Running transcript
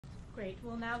Great.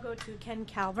 We'll now go to Ken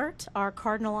Calvert, our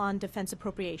Cardinal on Defense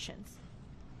Appropriations.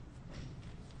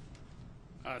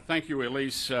 Thank you,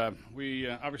 Elise. We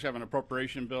obviously have an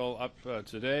appropriation bill up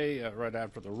today, right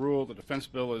after the rule. The defense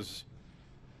bill is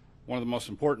one of the most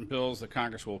important bills that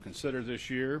Congress will consider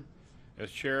this year. As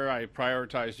chair, I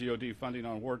prioritize DoD funding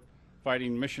on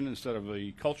war-fighting mission instead of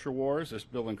the culture wars. This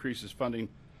bill increases funding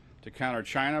to counter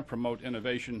China, promote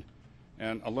innovation,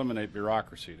 and eliminate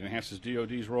bureaucracy. It enhances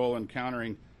DoD's role in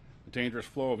countering the dangerous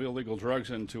flow of illegal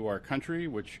drugs into our country,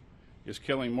 which is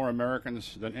killing more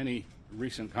Americans than any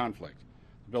recent conflict.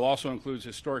 The bill also includes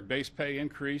historic base pay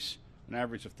increase, an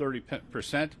average of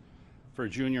 30% for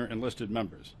junior enlisted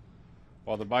members.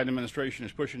 While the Biden administration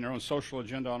is pushing their own social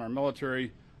agenda on our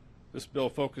military, this bill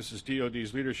focuses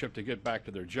DoD's leadership to get back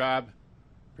to their job,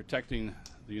 protecting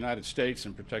the United States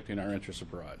and protecting our interests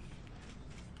abroad.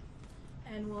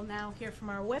 And we'll now hear from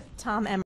our whip, Tom Emmer.